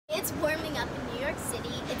warming up in New York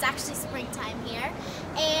City. It's actually springtime here.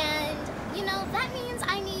 And, you know, that means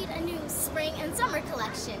I need a new spring and summer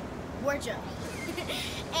collection wardrobe.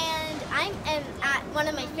 And I'm at one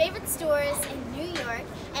of my favorite stores in New York,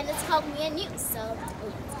 and it's called Me.N.U. So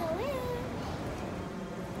let's go in.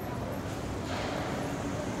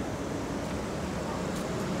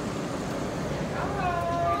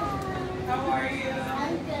 How are you?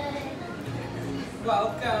 I'm good.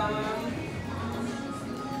 Welcome.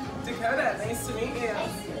 Dakota, nice to meet you.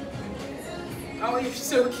 Nice to meet you. Oh, you're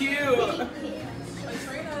so cute. Thank you.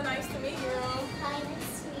 Trina, nice to meet you. Hi,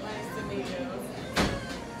 nice to meet you. Nice to meet you.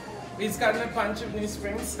 We just got in a bunch of new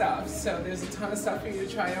spring stuff, so there's a ton of stuff for you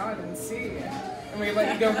to try on and see. And we're gonna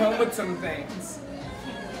let you go home with some things.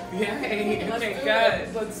 Yay! Okay,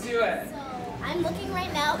 good. Let's do it. So I'm looking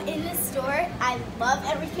right now in this store. I love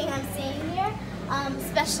everything I'm seeing here,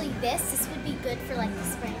 especially this. This would be good for like the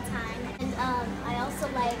springtime. And I also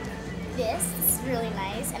like this. This is really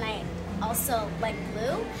nice. And I also like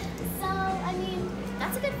blue. So, I mean,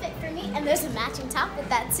 that's a good fit for me. And there's a matching top with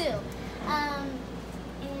that too.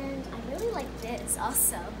 And I really like this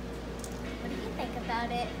also. What do you think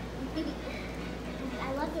about it?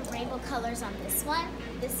 I love the rainbow colors on this one.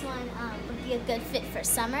 This one would be a good fit for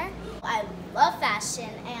summer. I love fashion,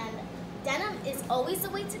 and denim is always the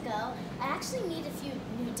way to go. I actually need a few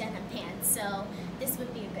new denim pants, so this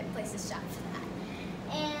would be a good place to shop for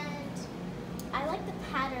that. And I like the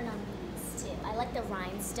pattern on these too. I like the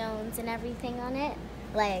rhinestones and everything on it.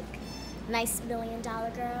 Like, nice $1 million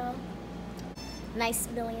girl. Nice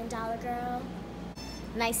 $1 million girl.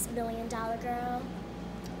 Nice $1 million girl.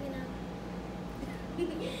 You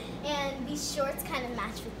know? And these shorts kind of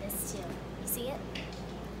match with this too. You see it?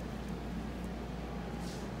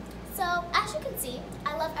 So, as you can see,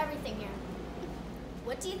 I love everything here.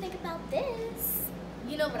 What do you think about this?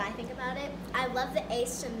 You know what I think about it. I love the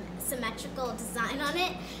asymmetrical design on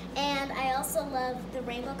it, and I also love the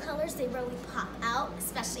rainbow colors. They really pop out,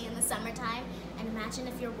 especially in the summertime. And imagine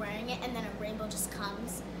if you're wearing it and then a rainbow just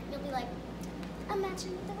comes. You'll be like, I'm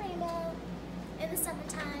matching with the rainbow in the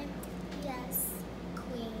summertime. Yes,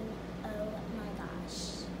 queen. Oh my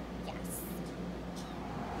gosh. Yes.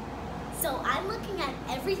 So I'm looking at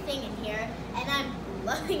everything in here, and I'm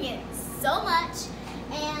loving it so much.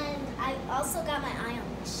 And I also got my eye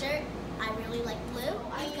on this shirt. I really like blue.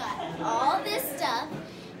 I got all this stuff,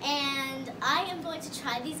 and I am going to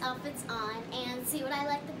try these outfits on and see what I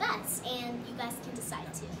like the best. And you guys can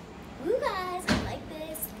decide too. Ooh guys, I like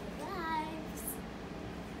this. Guys.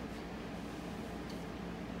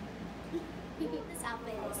 This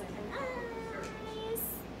outfit is nice.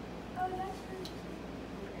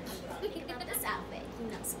 Look at this outfit. You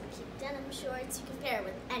know, some cute denim shorts. You can pair it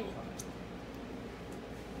with anything.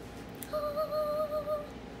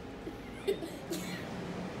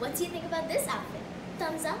 What do you think about this outfit?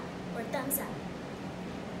 Thumbs up or thumbs up?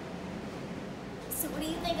 So what do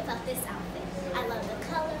you think about this outfit? I love the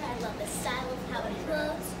color, I love the style of how it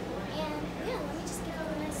looks, and yeah, let me just give it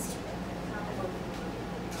a nice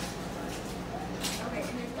Okay,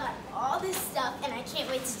 and we've got all this stuff, and I can't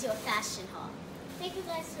wait to do a fashion haul. Thank you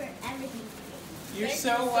guys for everything. You're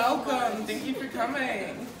so welcome. Thank you for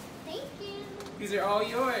coming. Thank you. These are all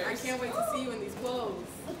yours. I can't wait to see you in these clothes.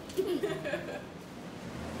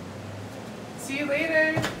 See you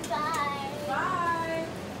later. Bye. Bye.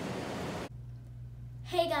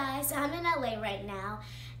 Hey guys, I'm in LA right now,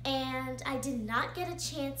 and I did not get a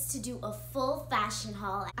chance to do a full fashion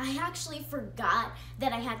haul. I actually forgot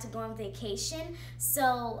that I had to go on vacation,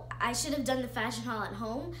 so I should have done the fashion haul at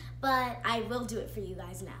home, but I will do it for you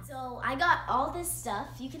guys now. So I got all this stuff.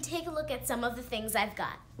 You can take a look at some of the things I've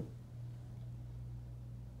got.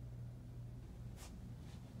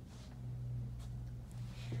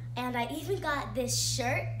 And I even got this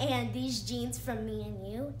shirt and these jeans from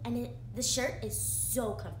Me.N.U, and the shirt is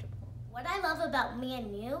so comfortable. What I love about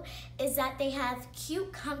Me.N.U is that they have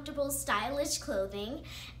cute, comfortable, stylish clothing,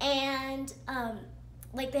 and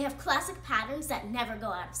like they have classic patterns that never go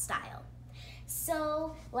out of style.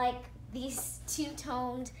 So like these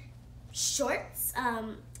two-toned shorts,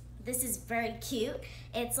 this is very cute.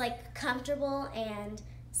 It's like comfortable and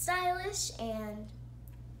stylish, and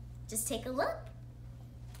just take a look.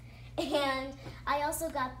 And I also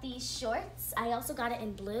got these shorts. I also got it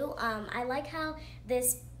in blue. I like how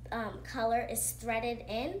this color is threaded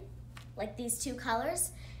in, like these two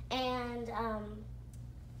colors. And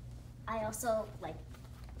I also like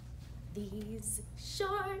these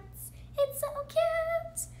shorts. It's so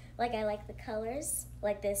cute. Like I like the colors,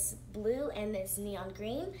 like this blue and this neon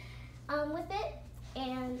green with it.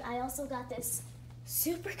 And I also got this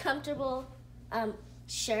super comfortable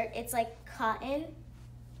shirt. It's like cotton.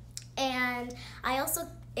 And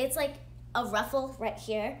it's like a ruffle right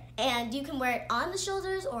here, and you can wear it on the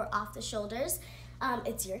shoulders or off the shoulders.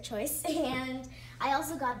 It's your choice. And I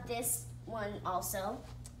also got this one also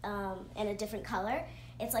in a different color.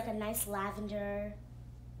 It's like a nice lavender,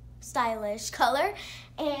 stylish color.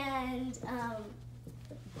 And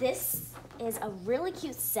this is a really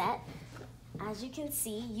cute set. As you can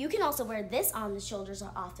see, you can also wear this on the shoulders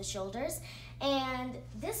or off the shoulders. And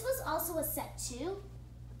this was also a set too,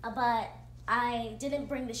 but I didn't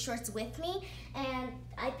bring the shorts with me, and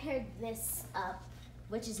I paired this up,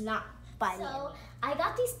 which is not by me. So I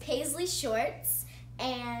got these paisley shorts,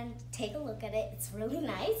 and take a look at it. It's really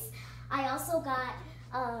nice. I also got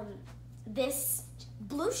this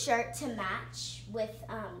blue shirt to match with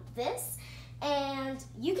this, and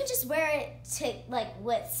you can just wear it to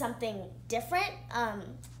with something different.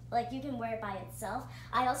 Like you can wear it by itself.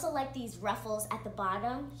 I also like these ruffles at the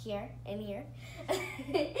bottom here and here.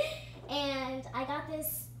 And I got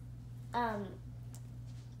this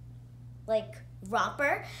like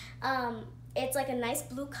romper. It's like a nice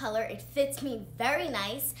blue color. It fits me very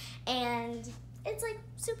nice, and it's like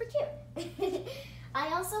super cute. I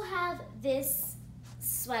also have this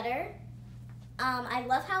sweater. I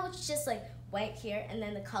love how it's just like white here, and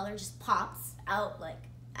then the color just pops out like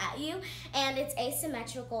at you, and it's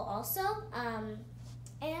asymmetrical also,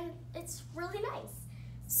 and it's really nice.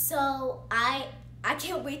 So I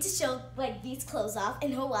can't wait to show like these clothes off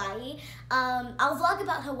in Hawaii. I'll vlog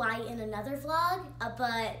about Hawaii in another vlog,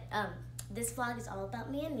 but this vlog is all about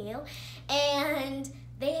Me.N.U, and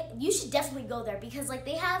you should definitely go there because like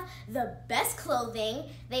they have the best clothing.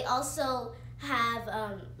 They also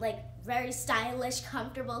have like very stylish,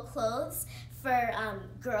 comfortable clothes for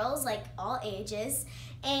girls like all ages,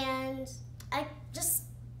 and I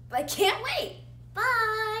can't wait.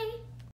 Bye.